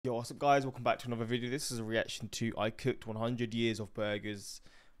Yo, what's up guys, welcome back to another video. This is a reaction to I cooked 100 years of burgers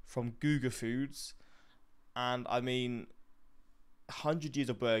from Guga Foods. And I mean, 100 years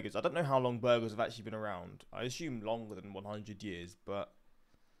of burgers. I don't know how long burgers have actually been around. I assume longer than 100 years, but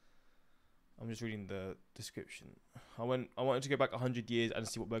I'm just reading the description. I wanted to go back 100 years and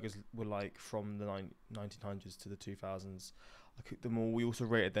see what burgers were like from the 1900s to the 2000s. I cooked them all. We also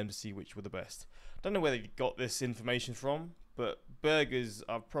rated them to see which were the best. Don't know where they got this information from, but burgers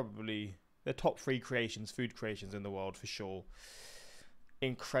are probably the top 3 food creations in the world for sure.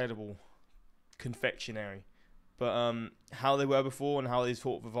 Incredible confectionery. But how they were before and how they've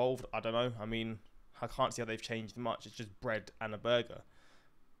sort of evolved, I don't know. I mean, I can't see how they've changed much. It's just bread and a burger.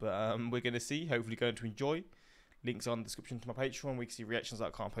 But we're going to see, hopefully going to enjoy. Links are in the description to my Patreon. We can see reactions that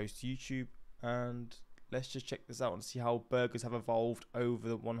I can't post to YouTube. And let's just check this out and see how burgers have evolved over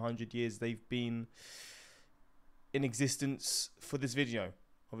the 100 years they've been in existence for this video.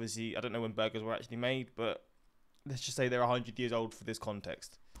 Obviously, I don't know when burgers were actually made, but let's just say they're 100 years old for this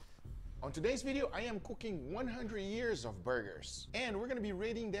context. On today's video, I am cooking 100 years of burgers, and we're going to be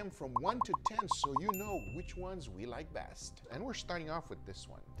rating them from 1 to 10 so you know which ones we like best. And we're starting off with this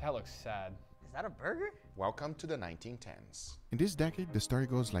one. That looks sad. Is that a burger? Welcome to the 1910s. In this decade, the story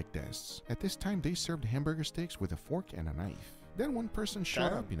goes like this. At this time, they served hamburger steaks with a fork and a knife. Then one person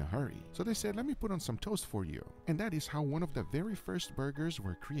showed up in a hurry, so they said, "Let me put on some toast for you." And that is how one of the very first burgers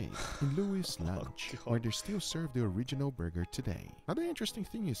were created, in Louis' Lunch, where they still serve the original burger today. Now the interesting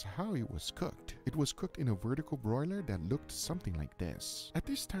thing is how it was cooked. It was cooked in a vertical broiler that looked something like this. At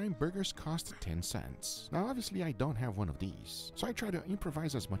this time, burgers cost 10 cents. Now obviously I don't have one of these, so I try to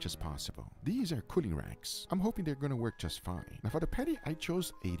improvise as much as possible. These are cooling racks. I'm hoping they're gonna work just fine. Now for the patty, I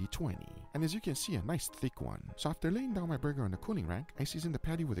chose 80-20, and as you can see, a nice thick one. So after laying down my burger on the cooling rack, I seasoned the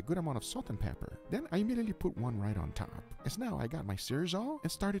patty with a good amount of salt and pepper. Then I immediately put one right on top. As now I got my sears all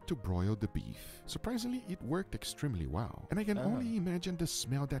and started to broil the beef. Surprisingly, it worked extremely well, and I can only imagine the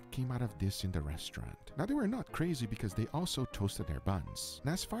smell that came out of this in the restaurant. Now they were not crazy because they also toasted their buns.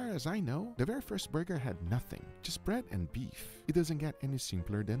 Now as far as I know, the very first burger had nothing, just bread and beef. It doesn't get any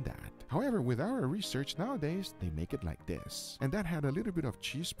simpler than that. However, with our research nowadays, they make it like this. And that had a little bit of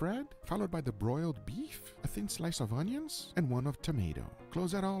cheese spread, followed by the broiled beef, a thin slice of onions, and one of tomato.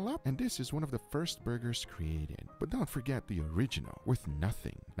 Close that all up, and this is one of the first burgers created. But don't forget the original, with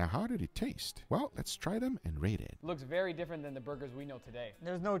nothing. Now how did it taste? Well, let's try them and rate it. Looks very different than the burgers we know today.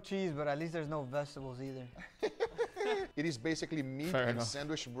 There's no cheese, but at least there's no vegetables either. It is basically meat and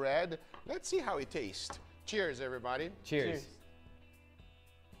sandwich bread. Let's see how it tastes. Cheers, everybody. Cheers.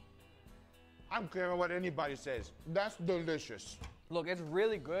 I don't care what anybody says. That's delicious. Look, it's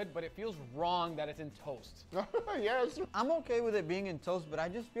really good, but it feels wrong that it's in toast. Yes. I'm okay with it being in toast, but I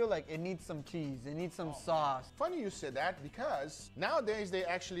just feel like it needs some cheese. It needs some sauce. Funny you said that because nowadays they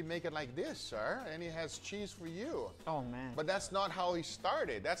actually make it like this, sir, and it has cheese for you. Oh, man. But that's not how it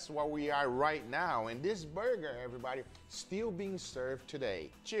started. That's where we are right now. And this burger, everybody, still being served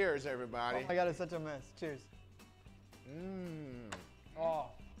today. Cheers, everybody. Oh my God, it's such a mess. Cheers. Oh,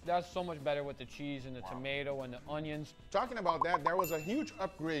 that's so much better with the cheese and the tomato and the onions. Talking about that, there was a huge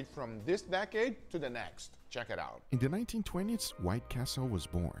upgrade from this decade to the next. Check it out. In the 1920s, White Castle was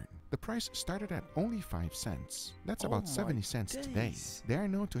born. The price started at only 5 cents. That's about 70 cents today. They are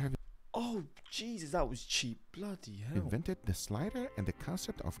known to have Oh, Jesus, that was cheap. Bloody hell. invented the slider and the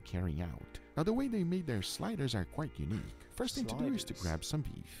concept of carrying out. Now the way they made their sliders are quite unique. First thing to do is to grab some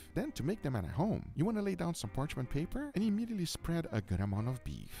beef. Then to make them at home, you want to lay down some parchment paper and immediately spread a good amount of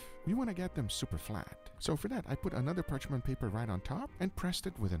beef. We want to get them super flat. So for that, I put another parchment paper right on top and pressed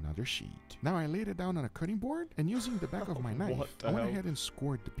it with another sheet. Now I laid it down on a cutting board and using the back of my knife, I went ahead and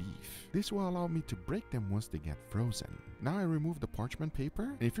scored the beef. This will allow me to break them once they get frozen. Now I remove the parchment paper,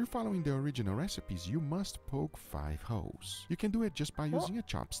 and if you're following the original recipes, you must poke 5 holes. You can do it just by using a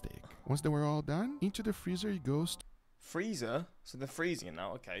chopstick. Once they were all done, into the freezer it goes Freezer? So they're freezing it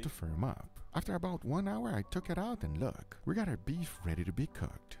now, okay. to firm up. After about 1 hour, I took it out and look, we got our beef ready to be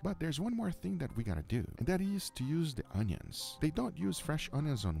cooked. But there's one more thing that we gotta do, and that is to use the onions. They don't use fresh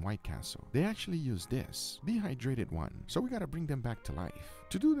onions on White Castle. They actually use this, dehydrated one. So we gotta bring them back to life.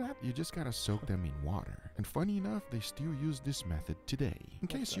 To do that, you just gotta soak them in water. And funny enough, they still use this method today. In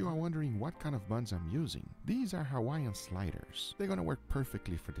case you are wondering what kind of buns I'm using, these are Hawaiian sliders. They're gonna work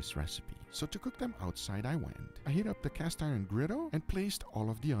perfectly for this recipe. So to cook them outside I went. I heat up the cast iron griddle and placed all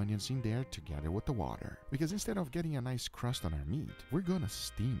of the onions in there together with the water. Because instead of getting a nice crust on our meat, we're gonna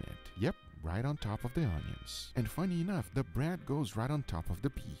steam it. Yep, right on top of the onions. And funny enough, the bread goes right on top of the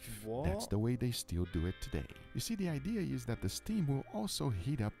beef. What? That's the way they still do it today. You see, the idea is that the steam will also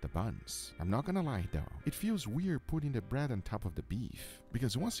heat up the buns. I'm not gonna lie though, it feels weird putting the bread on top of the beef,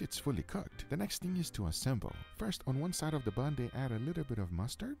 because once it's fully cooked, the next thing is to assemble. First, on one side of the bun, they add a little bit of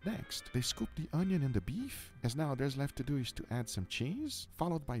mustard. Next, they scoop the onion and the beef, as now there's left to do is to add some cheese,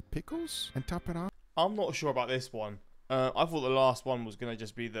 followed by pickles, and top it off I'm not sure about this one. I thought the last one was going to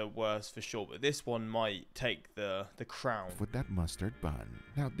just be the worst for sure, but this one might take the crown. with that mustard bun.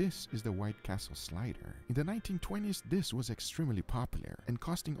 Now this is the White Castle slider. In the 1920s, this was extremely popular, and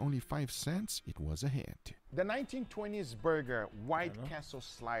costing only 5 cents, it was a hit. The 1920s burger, White Castle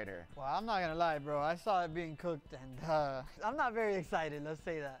slider. Well, I'm not gonna lie, bro. I saw it being cooked, and I'm not very excited. Let's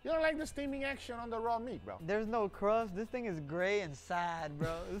say that. You don't like the steaming action on the raw meat, bro? There's no crust. This thing is gray and sad,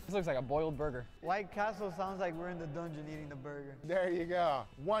 bro. This looks like a boiled burger. White Castle sounds like we're in the dungeon eating the burger. There you go.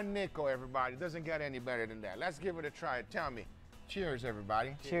 One nickel, everybody. Doesn't get any better than that. Let's give it a try. Tell me. Cheers,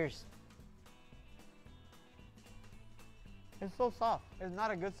 everybody. Cheers. It's so soft. It's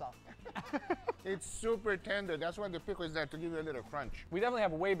not a good soft. It's super tender. That's why the pickle is there, to give you a little crunch. We definitely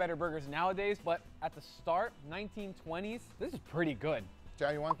have way better burgers nowadays, but at the start, 1920s, this is pretty good.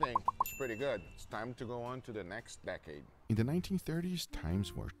 Tell you one thing, it's pretty good. It's time to go on to the next decade. In the 1930s,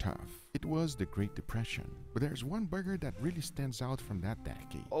 times were tough. It was the Great Depression. But there's one burger that really stands out from that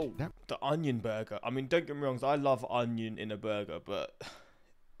decade. Oh, That the onion burger. I mean, don't get me wrong, I love onion in a burger, but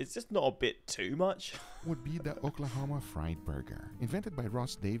it's just not a bit too much. would be the Oklahoma Fried Burger. Invented by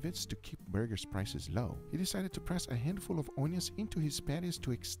Ross Davids to keep burgers' prices low, he decided to press a handful of onions into his patties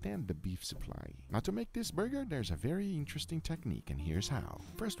to extend the beef supply. Now to make this burger, there's a very interesting technique, and here's how.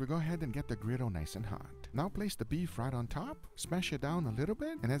 First, we go ahead and get the griddle nice and hot. Now place the beef right on top, smash it down a little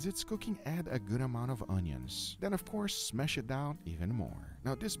bit, and as it's cooking, add a good amount of onions. Then of course, smash it down even more.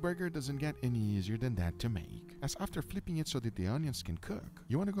 Now this burger doesn't get any easier than that to make, as after flipping it so that the onions can cook,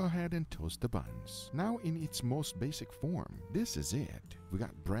 you want to go ahead and toast the buns. Now in its most basic form, this is it. We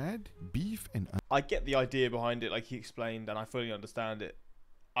got bread, beef, and I get the idea behind it, like he explained, and I fully understand it.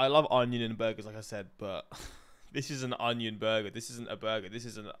 I love onion in burgers, like I said, but this is an onion burger. This isn't a burger. This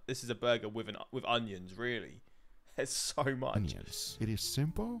is a burger with onions. Really, it's so much. onions. It is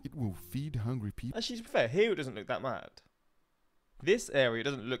simple. It will feed hungry people. Actually, to be fair, here it doesn't look that mad. This area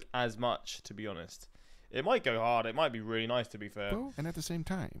doesn't look as much, to be honest. It might go hard. It might be really nice, to be fair. And at the same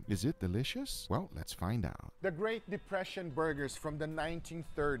time, is it delicious? Well, let's find out. The Great Depression burgers from the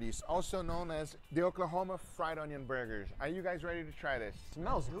 1930s, also known as the Oklahoma Fried Onion Burgers. Are you guys ready to try this?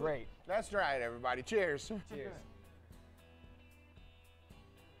 Smells great. Let's try it, everybody. Cheers. Cheers.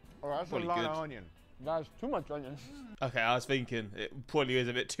 Oh, that's Probably a lot good. of onion. That's too much onion. Okay, I was thinking it probably is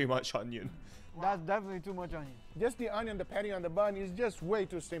a bit too much onion. That's definitely too much onion. Just the onion, the patty on the bun is just way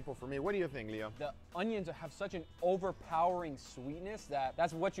too simple for me. What do you think, Leo? The onions have such an overpowering sweetness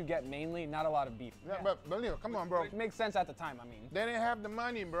that's what you get mainly, not a lot of beef. Yeah, but Leo, come on, bro. It makes sense at the time, I mean. They didn't have the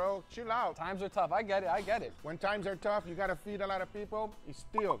money, bro. Chill out. Times are tough, I get it. When times are tough, you gotta feed a lot of people.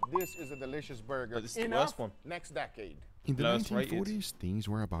 Still, this is a delicious burger. But this is the Enough. worst one. Next decade. In the Lowest rated. 1940s, things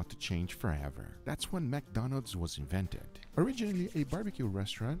were about to change forever. That's when McDonald's was invented. Originally a barbecue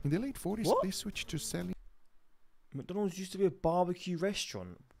restaurant, in the late 40s, What? they switched to selling McDonald's used to be a barbecue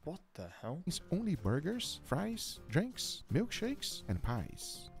restaurant. What the hell? only burgers, fries, drinks, milkshakes, and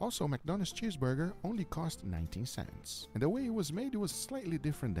pies. Also, McDonald's cheeseburger only cost 19 cents. And the way it was made, it was slightly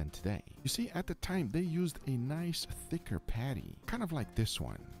different than today. You see, at the time, they used a nice, thicker patty, kind of like this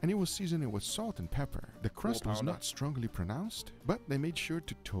one. And it was seasoned with salt and pepper. The crust was pounder. not strongly pronounced, but they made sure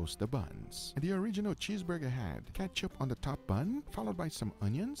to toast the buns. And the original cheeseburger had ketchup on the top bun, followed by some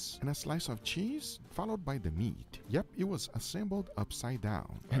onions, and a slice of cheese, followed by the meat. Yep, it was assembled upside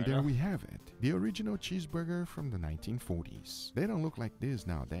down. And there enough. we have it, the original cheeseburger from the 1940s. They don't look like this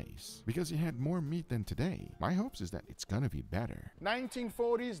nowadays, because it had more meat than today. My hopes is that it's gonna be better.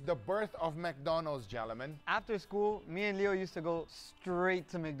 1940s, the birth of McDonald's, gentlemen. After school, me and Leo used to go straight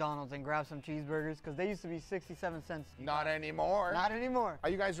to McDonald's and grab some cheeseburgers because they used to be 67 cents. Not anymore. Not anymore. Are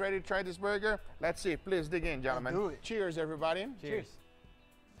you guys ready to try this burger? Let's see. Please dig in, gentlemen. do it. Cheers, everybody. Cheers.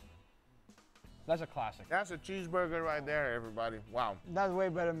 That's a classic. That's a cheeseburger right there, everybody. Wow. That's way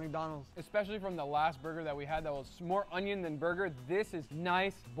better than McDonald's. Especially from the last burger that we had that was more onion than burger. This is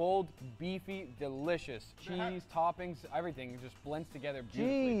nice, bold, beefy, delicious. Cheese, toppings, everything just blends together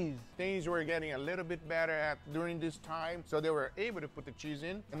beautifully. Jeez. Things were getting a little bit better during this time, so they were able to put the cheese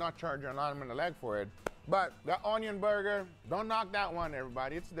in and not charge an arm and a leg for it. But the onion burger, don't knock that one,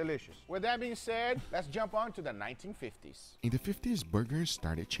 everybody. It's delicious. With that being said, let's jump on to the 1950s. In the 50s, burgers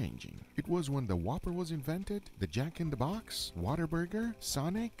started changing. It was when the Whopper was invented, the Jack in the Box, Whataburger,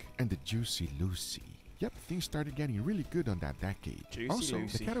 Sonic, and the Juicy Lucy. Yep, things started getting really good on that decade. Juicy also,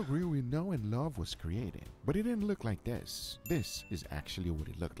 Lucy. the category we know and love was created. But it didn't look like this. This is actually what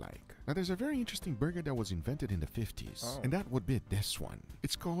it looked like. Now, there's a very interesting burger that was invented in the 50s, and that would be this one.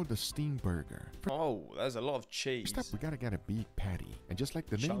 It's called the steam burger. Oh, there's a lot of cheese. First up, we gotta get a big patty. And just like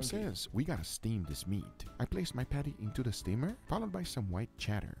the name Chunky. says, we gotta steam this meat. I placed my patty into the steamer, followed by some white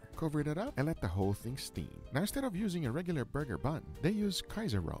cheddar. Covered it up and let the whole thing steam. Now, instead of using a regular burger bun, they use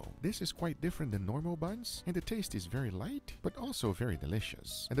Kaiser roll. This is quite different than normal buns, and the taste is very light, but also very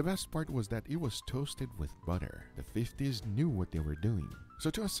delicious. And the best part was that it was toasted with butter. The 50s knew what they were doing. So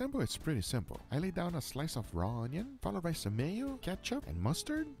to assemble, it's pretty simple. I lay down a slice of raw onion, followed by some mayo, ketchup, and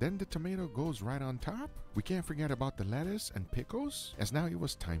mustard. Then the tomato goes right on top. We can't forget about the lettuce and pickles, as now it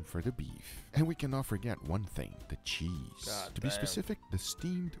was time for the beef. And we cannot forget one thing, the cheese. God To be damn. specific, the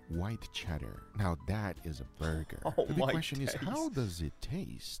steamed white cheddar. Now that is a burger. Oh The big my question is, days. how does it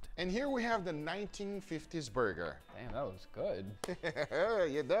taste? And here we have the 1950s burger. Damn, that was good.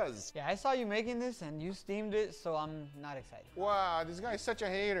 It does. Yeah, I saw you making this and you steamed it, so I'm not excited. Wow, this guy is such a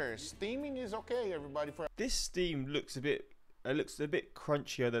hater. Steaming is okay, everybody. For This steam looks a bit. It looks a bit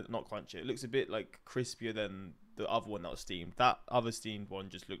crunchier than not crunchier. It looks a bit like crispier than the other one that was steamed. That other steamed one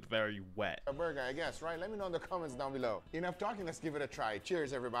just looked very wet. a burger, I guess, right? Let me know in the comments down below. Enough talking, let's give it a try.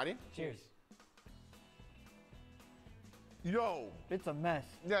 Cheers, everybody. Cheers. Yo, It's a mess.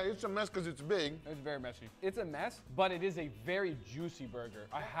 yeah, it's a mess because it's big. It's very messy. It's a mess, but it is a very juicy burger,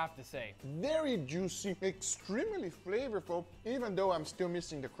 I have to say. Very juicy, extremely flavorful, even though I'm still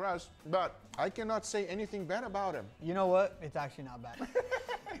missing the crust. But I cannot say anything bad about him. You know what? It's actually not bad.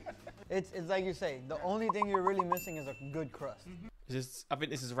 It's like you say, the only thing you're really missing is a good crust. I think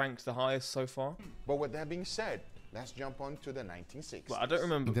this is ranked the highest so far. But with that being said, let's jump on to the 1960s. But I don't In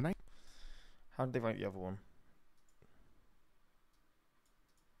remember. the How did they rank the other one?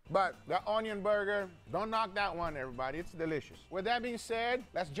 But the onion burger, don't knock that one, everybody. It's delicious. With that being said,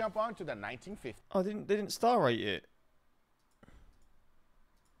 let's jump on to the 1950s. Oh, they didn't star rate it.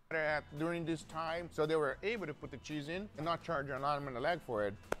 During this time, so they were able to put the cheese in and not charge an arm and a leg for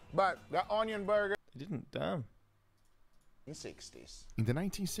it. But the onion burger, They didn't. Damn. in 60s. In the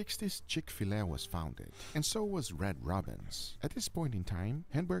 1960s, Chick-fil-A was founded, and so was Red Robin's. At this point in time,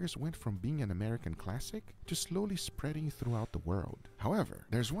 hamburgers went from being an American classic to slowly spreading throughout the world. However,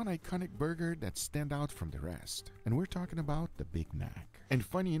 there's one iconic burger that stands out from the rest, and we're talking about the Big Mac. And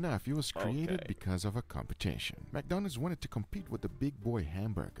funny enough, it was created Okay. because of a competition. McDonald's wanted to compete with the Big Boy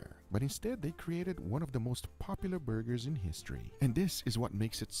hamburger, but instead they created one of the most popular burgers in history. And this is what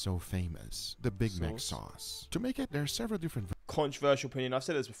makes it so famous, the Big Mac sauce. To make it, there are several different Controversial opinion. I've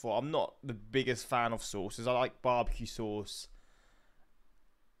said this before. I'm not the biggest fan of sauces. I like barbecue sauce,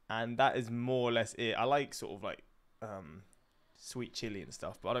 and that is more or less it. I like sort of like sweet chili and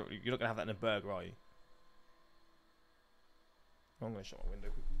stuff, but I don't. You're not gonna have that in a burger, are you? I'm gonna shut my window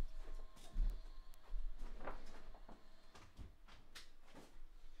quickly.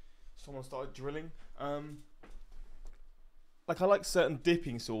 Someone started drilling. Like I like certain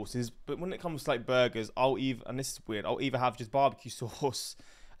dipping sauces, but when it comes to like burgers, I'll either, and this is weird, I'll either have just barbecue sauce.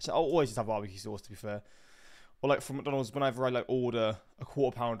 Actually, I'll always just have barbecue sauce, to be fair. Or like from McDonald's, whenever I like order a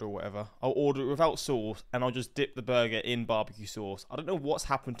quarter pounder or whatever, I'll order it without sauce and I'll just dip the burger in barbecue sauce. I don't know what's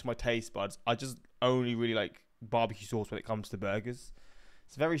happened to my taste buds. I just only really like barbecue sauce when it comes to burgers.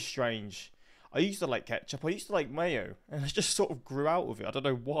 It's very strange. I used to like ketchup. I used to like mayo, and I just sort of grew out of it. I don't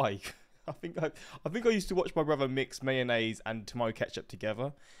know why. I think I used to watch my brother mix mayonnaise and tomato ketchup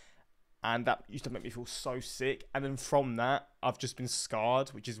together, and that used to make me feel so sick. And then from that, I've just been scarred,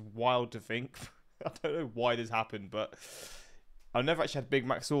 which is wild to think. I don't know why this happened, but I've never actually had Big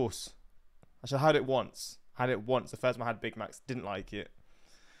Mac sauce. Actually, I had it once. The first time I had Big Macs, didn't like it.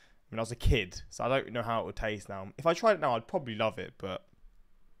 I mean, I was a kid, so I don't know how it would taste now. If I tried it now, I'd probably love it, but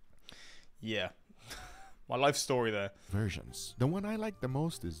yeah. My life story there. versions. The one I like the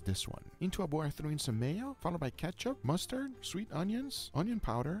most is this one. Into a bowl I threw in some mayo, followed by ketchup, mustard, sweet onions, onion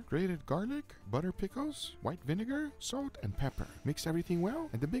powder, grated garlic, butter pickles, white vinegar, salt, and pepper. Mix everything well,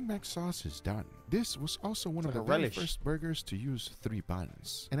 and the Big Mac sauce is done. This was also one of like the a very relish. first burgers to use 3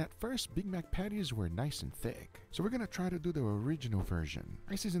 buns. And at first, Big Mac patties were nice and thick. So we're gonna try to do the original version.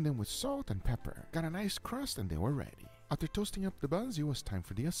 I seasoned them with salt and pepper. Got a nice crust and they were ready. After toasting up the buns, it was time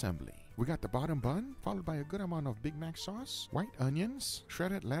for the assembly. We got the bottom bun, followed by a good amount of Big Mac sauce, white onions,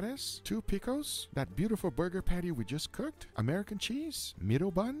 shredded lettuce, 2 pickles, that beautiful burger patty we just cooked, American cheese,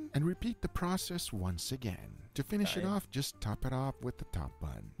 middle bun, and repeat the process once again. To finish it off, just top it off with the top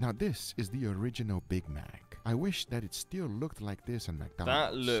bun. Now this is the original Big Mac. I wish that it still looked like this in McDonald's.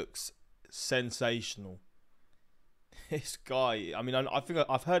 That looks sensational. This guy, I mean, I think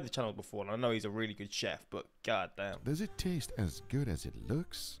I've heard the channel before, and I know he's a really good chef, but goddamn. Does it taste as good as it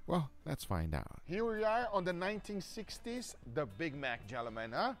looks? Well, let's find out. Here we are on the 1960s, the Big Mac,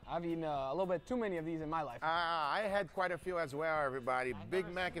 gentlemen, huh? I've eaten a little bit too many of these in my life. I had quite a few as well, everybody. Big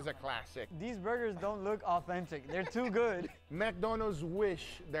Mac is a classic. These burgers don't look authentic. They're too good. McDonald's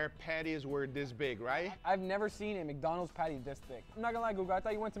wish their patties were this big, right? I've never seen a McDonald's patty this thick. I'm not gonna lie, Google, I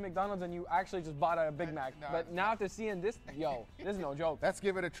thought you went to McDonald's and you actually just bought a Big Mac. No. But now after seeing this, yo, this is no joke. Let's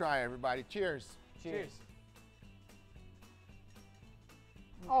give it a try, everybody. Cheers. Cheers.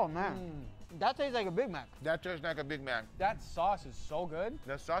 Oh man, that tastes like a Big Mac. That tastes like a Big Mac. That sauce is so good.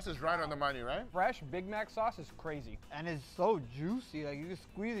 The sauce is right on the money, right? Fresh Big Mac sauce is crazy. And it's so juicy. Like you can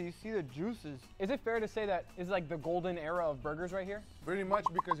squeeze it, you see the juices. Is it fair to say that is like the golden era of burgers right here? Pretty much,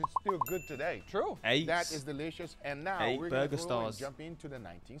 because it's still good today. True. Eight. That is delicious. And now 8 we're going burger to go and stars. jump into the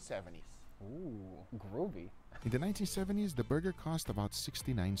 1970s. Ooh, groovy. In the 1970s, the burger cost about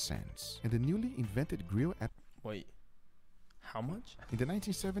 69 cents. And the newly invented grill at... Wait, how much? In the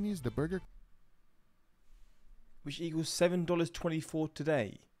 1970s, the burger Which equals $7.24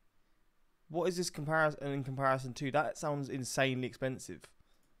 today. What is this comparison in comparison to? That sounds insanely expensive.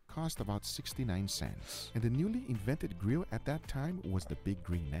 cost about 69 cents. And the newly invented grill at that time was the Big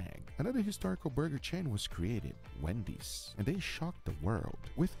Green Egg. Another historical burger chain was created, Wendy's. And they shocked the world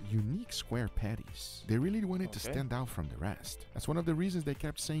with unique square patties. They really wanted to stand out from the rest. That's one of the reasons they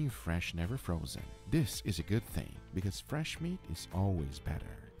kept saying fresh, never frozen. This is a good thing, because fresh meat is always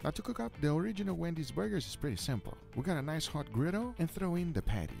better. Now to cook up the original Wendy's burgers is pretty simple. We got a nice hot griddle and throw in the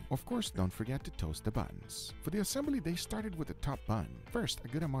patty. Of course, don't forget to toast the buns. For the assembly, they started with the top bun. First, a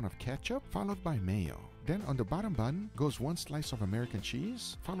good amount of ketchup, followed by mayo. Then on the bottom bun goes one slice of American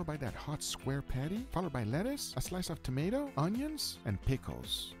cheese, followed by that hot square patty, followed by lettuce, a slice of tomato, onions, and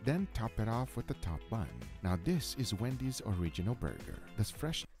pickles. Then top it off with the top bun. Now this is Wendy's original burger. Does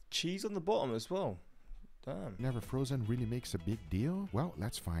fresh Cheese on the bottom as well. Damn. never frozen really makes a big deal? Well,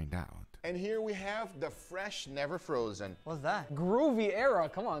 let's find out. And here we have the fresh, never frozen. What's that? Groovy era.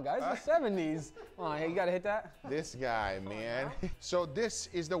 Come on, guys. The 70s. Come on, you gotta hit that. This guy, man. So this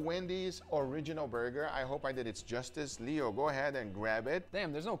is the Wendy's original burger. I hope I did its justice. Leo, go ahead and grab it.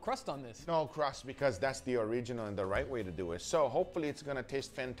 Damn, there's no crust on this. No crust, because that's the original and the right way to do it. So hopefully it's gonna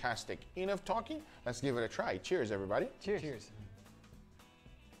taste fantastic. Enough talking, let's give it a try. Cheers, everybody. Cheers. Cheers.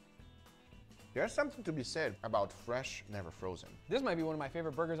 There's something to be said about fresh, never frozen. This might be one of my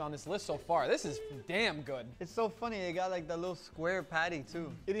favorite burgers on this list so far. This is damn good. It's so funny, it got like the little square patty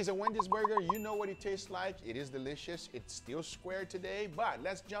too. It is a Wendy's burger. You know what it tastes like. It is delicious. It's still square today, but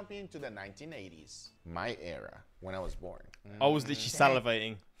let's jump into the 1980s. My era, when I was born. I was literally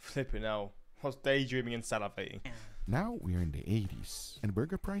salivating. Flipping out. I was daydreaming and salivating. Now we're in the 80s, and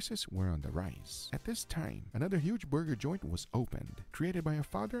burger prices were on the rise. At this time, another huge burger joint was opened, created by a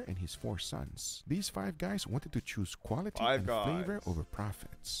father and his 4 sons. These 5 guys wanted to choose quality Five and Guys. flavor over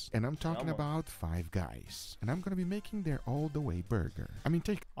profits. And I'm talking Come on. about 5 Guys. And I'm gonna be making their all-the-way burger. I mean,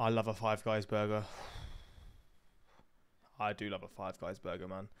 take I love a Five Guys burger. I do love a Five Guys burger,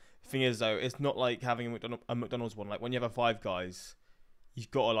 man. Thing is, though, it's not like having a McDonald's one. Like, when you have a Five Guys,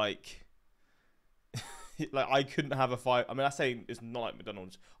 you've got to, like... like, I couldn't have a Five... I mean, I say it's not like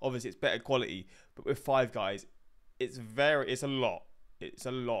McDonald's. Obviously, it's better quality. But with Five Guys, it's a lot. It's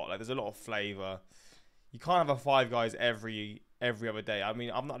a lot. Like, there's a lot of flavour. You can't have a Five Guys every other day. I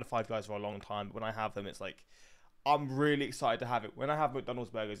mean, I've not had a Five Guys for a long time. But when I have them, it's like... I'm really excited to have it. When I have McDonald's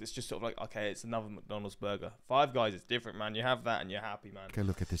burgers, it's just sort of like, okay, it's another McDonald's burger. Five Guys, it's different, man. You have that and you're happy, man. a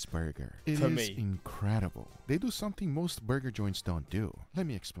look at this burger. It For is me. incredible. They do something most burger joints don't do. Let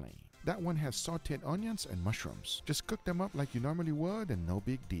me explain. That one has sauteed onions and mushrooms. Just cook them up like you normally would and no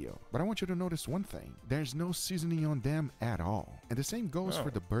big deal. But I want you to notice one thing. There's no seasoning on them at all. And the same goes Oh. for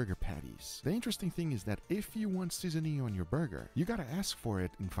the burger patties. The interesting thing is that if you want seasoning on your burger, you gotta ask for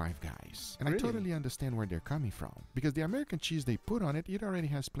it in Five Guys. And I Really? totally understand where they're coming from. Because the American cheese they put on it, it already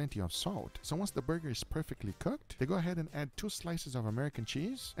has plenty of salt. So once the burger is perfectly cooked, they go ahead and add 2 slices of American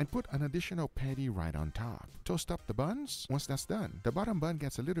cheese and put an additional patty right on top. Toast up the buns. Once that's done, the bottom bun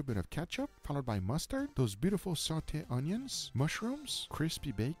gets a little bit of ketchup, followed by mustard, those beautiful sauté onions, mushrooms,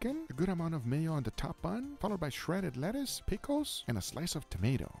 crispy bacon, a good amount of mayo on the top bun, followed by shredded lettuce, pickles, and a slice of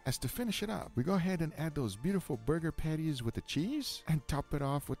tomato. As to finish it up, we go ahead and add those beautiful burger patties with the cheese and top it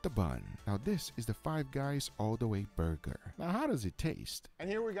off with the bun. Now this is the Five Guys All The Way Burger. Now how does it taste? And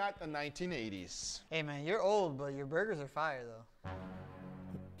here we got the 1980s. Hey man, you're old, but your burgers are fire though.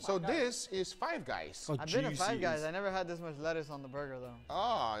 So this is Five Guys. How I've been to juicy Five it Guys. is. I never had this much lettuce on the burger though.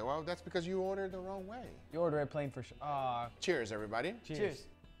 Oh, well, that's because you ordered the wrong way. You order it plain for sure. Cheers, everybody. Cheers.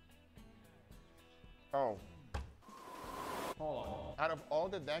 Oh, Hold on. out of all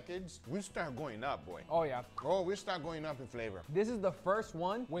the decades, we start going up, boy. Oh yeah. Oh, we start going up in flavor. This is the first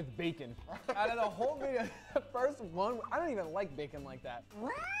one with bacon. Out of the whole video, the first one, I don't even like bacon like that.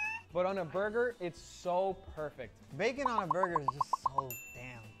 But on a burger, it's so perfect. Bacon on a burger is just so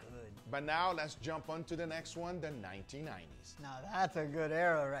damn good. But now let's jump on to the next one, the 1990s. Now that's a good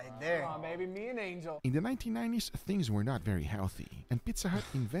era right there. Come on, baby, me and Angel. In the 1990s, things were not very healthy, and Pizza Hut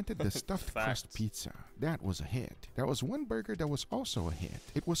invented the stuffed crust Facts. pizza. That was a hit. There was one burger that was also a hit.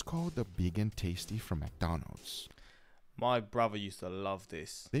 It was called the Big and Tasty from McDonald's. My brother used to love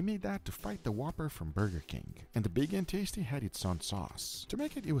this. They made that to fight the Whopper from Burger King, and the Big and Tasty had its own sauce. To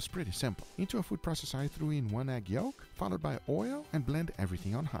make it, it was pretty simple. Into a food processor, I threw in 1 egg yolk, followed by oil, and blend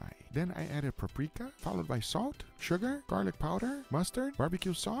everything on high. Then I added paprika, followed by salt, sugar, garlic powder, mustard,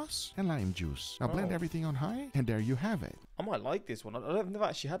 barbecue sauce, and lime juice. Now blend Oh. everything on high, and there you have it. I might like this one. I've never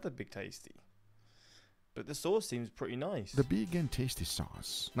actually had the Big Tasty. But the sauce seems pretty nice. The Big and Tasty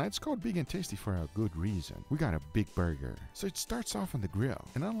sauce. Now it's called Big and Tasty for a good reason. We got a big burger. So it starts off on the grill.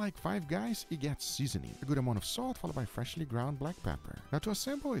 And unlike Five Guys, it gets seasoning. A good amount of salt followed by freshly ground black pepper. Now to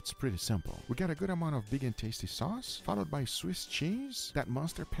assemble, it's pretty simple. We got a good amount of Big and Tasty sauce, followed by Swiss cheese, that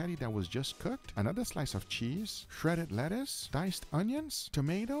monster patty that was just cooked, another slice of cheese, shredded lettuce, diced onions,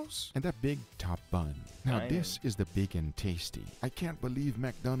 tomatoes, and that big top bun. Now Damn. this is the Big and Tasty. I can't believe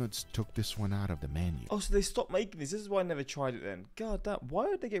McDonald's took this one out of the menu. Oh, so they stopped making this. This is why I never tried it then. God, why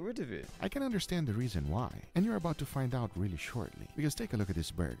would they get rid of it? I can understand the reason why, and you're about to find out really shortly. Because take a look at this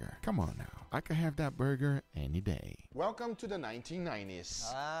burger. Come on now. I could have that burger any day. Welcome to the 1990s.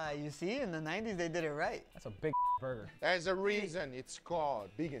 Ah, you see, in the 90s they did it right. That's a big burger. There's a reason it's called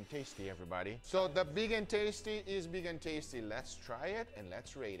Big and Tasty, everybody. So the Big and Tasty is Big and Tasty. Let's try it and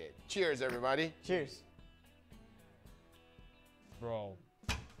let's rate it. Cheers, everybody. Cheers. Bro.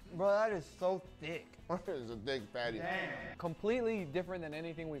 Bro, that is so thick. It's a big patty. Completely different than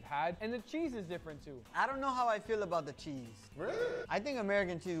anything we've had. And the cheese is different too. I don't know how I feel about the cheese. Really? I think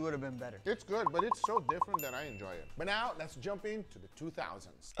American cheese would have been better. It's good, but it's so different that I enjoy it. But now let's jump into the 2000s.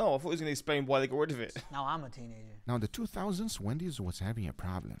 Oh, I thought it was going to explain why they got rid of it. Now I'm a teenager. Now in the 2000s, Wendy's was having a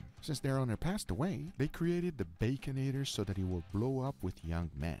problem. Since their owner passed away, they created the Baconator so that it will blow up with young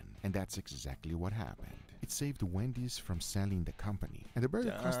men. And that's exactly what happened. It saved Wendy's from selling the company, and the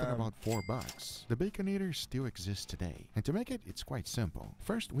burger costed Damn. about $4. The Baconator still exists today, and to make it, it's quite simple.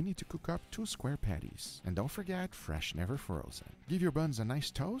 First, we need to cook up 2 square patties, and don't forget, fresh, never frozen. Give your buns a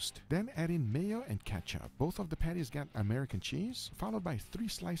nice toast, then add in mayo and ketchup. Both of the patties got American cheese, followed by 3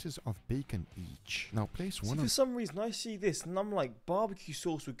 slices of bacon each. Now place See, one for of some reason, I see this and I'm like, barbecue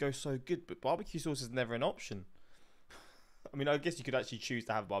sauce would go so good, but barbecue sauce is never an option. I mean, I guess you could actually choose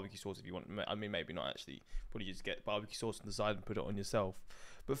to have barbecue sauce if you want. I mean, maybe not actually. Probably just get barbecue sauce on the side and put it on yourself.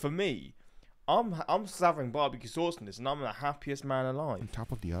 But for me, I'm savoring barbecue sauce in this, and I'm the happiest man on alive.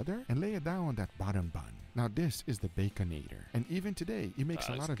 top of the other and lay it down on that bottom bun. Now this is the Baconator, and even today it makes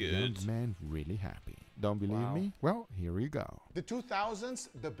a That's lot of young good. men really happy. Don't believe Wow. me? Well, here we go. The 2000s,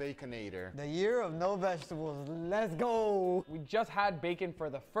 the Baconator. The year of no vegetables. Let's go. We just had bacon for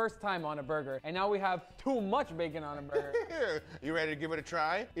the first time on a burger, and now we have too much bacon on a burger. You ready to give it a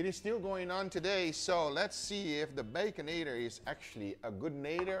try? It is still going on today, so let's see if the Baconator is actually a good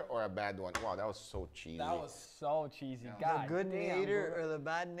nader or a bad one. Wow, that was so cheesy. That was so cheesy. The God good damn, nader bro. or the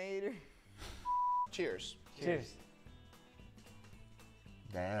bad nader? Cheers. Cheers.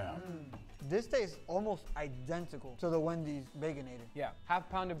 Damn. This tastes almost identical to the Wendy's Baconator. Yeah, half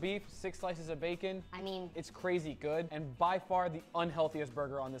pound of beef, 6 slices of bacon. I mean, It's crazy good, and by far the unhealthiest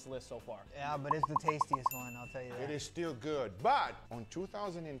burger on this list so far. Yeah, but it's the tastiest one, I'll tell you It that. is still good, but on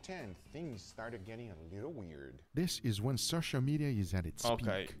 2010, things started getting a little weird. This is when social media is at its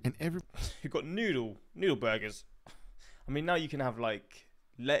Okay. peak, and every You've got noodle burgers. I mean, now you can have like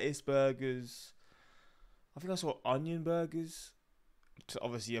lettuce burgers. I think I saw onion burgers to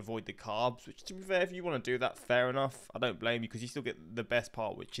obviously avoid the carbs. Which, to be fair, if you want to do that, fair enough. I don't blame you because you still get the best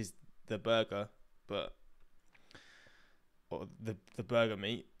part, which is the burger, or the burger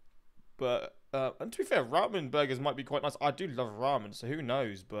meat. But and to be fair, ramen burgers might be quite nice. I do love ramen, so who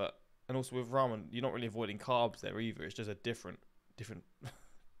knows? But And also with ramen, you're not really avoiding carbs there either. It's just a different.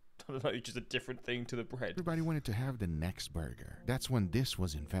 I don't know, just a different thing to the bread. Everybody wanted to have the next burger. That's when this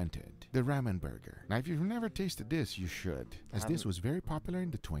was invented, the ramen burger. Now, if you've never tasted this, you should, as this was very popular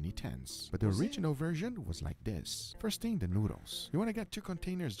in the 2010s. But the original version was like this. First thing, the noodles. You want to get 2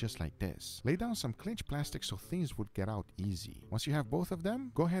 containers just like this. Lay down some clinch plastic so things would get out easy. Once you have both of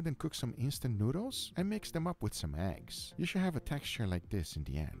them, go ahead and cook some instant noodles and mix them up with some eggs. You should have a texture like this in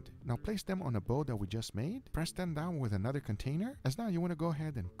the end. Now place them on a bowl that we just made. Press them down with another container, as now you want to go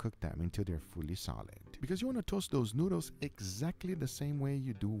ahead and cook them until they're fully solid, because you want to toast those noodles exactly the same way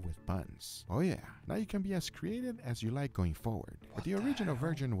you do with buns. Oh yeah, now you can be as creative as you like going forward. But the original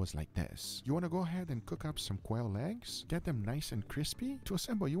version was like this. You want to go ahead and cook up some quail eggs, get them nice and crispy. To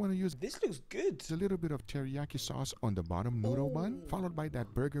assemble, you want to use This looks good. a little bit of teriyaki sauce on the bottom noodle bun, followed by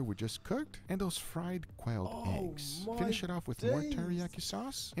that burger we just cooked and those fried quailed eggs. Finish it off with more teriyaki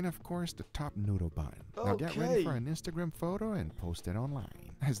sauce and of course the top noodle bun. Now get ready for an Instagram photo and post it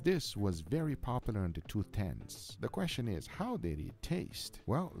online, as this was very popular in the 2010s. The question is, how did it taste?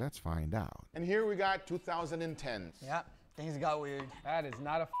 Well, let's find out. And here we got 2010. Yeah, things got weird. That is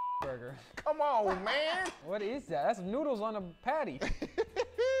not a burger. Come on, man. What is that? That's noodles on a patty.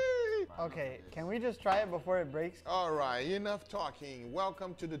 Okay, can we just try it before it breaks? All right, enough talking.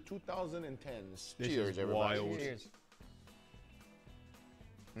 Welcome to the 2010s. This Cheers, is everybody. wild. Cheers.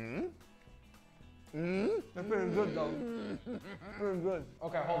 They're pretty good though. Pretty good.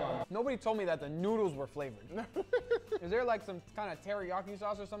 Okay, hold on. Nobody told me that the noodles were flavored. Is there like some kind of teriyaki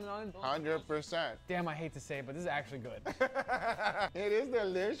sauce or something on it? 100%. Damn, I hate to say it, but this is actually good. It is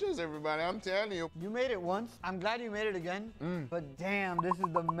delicious, everybody. I'm telling you. You made it once. I'm glad you made it again. But damn, this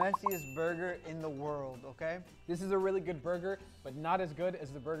is the messiest burger in the world, okay? This is a really good burger, but not as good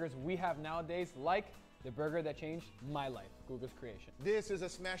as the burgers we have nowadays, like the burger that changed my life, Guga's creation. This is a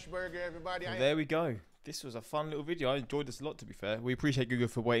smash burger, everybody. Well, there we go. This was a fun little video. I enjoyed this a lot, to be fair. We appreciate Google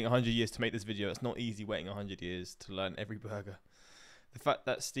for waiting 100 years to make this video. It's not easy waiting 100 years to learn every burger. The fact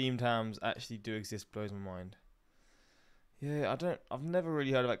that steamed hams actually do exist blows my mind. Yeah, I've never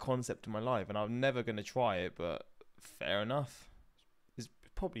really heard of that concept in my life, and I'm never going to try it, but fair enough. It's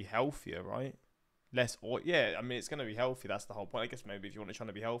probably healthier, right? Less oil. Yeah, I mean, it's going to be healthy. That's the whole point. I guess maybe if you want to try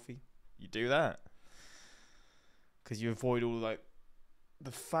to be healthy, you do that. Because you avoid all like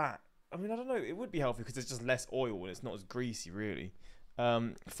the fat. I mean, I don't know. It would be healthy because it's just less oil and it's not as greasy, really.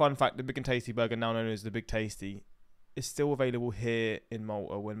 Fun fact: the Big and Tasty burger, now known as the Big Tasty, is still available here in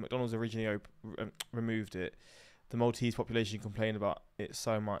Malta. When McDonald's originally removed it, the Maltese population complained about it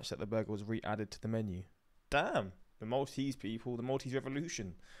so much that the burger was re-added to the menu. Damn, the Maltese people, the Maltese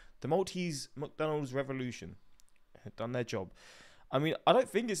revolution, the Maltese McDonald's revolution, had done their job. I mean, I don't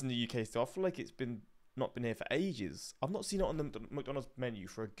think it's in the UK still. I feel like it's not been here for ages. I've not seen it on the McDonald's menu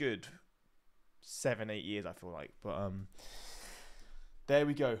for a good 7-8 years, I feel like. But there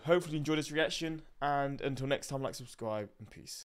we go. Hopefully you enjoyed this reaction, and until next time, like, subscribe, and peace.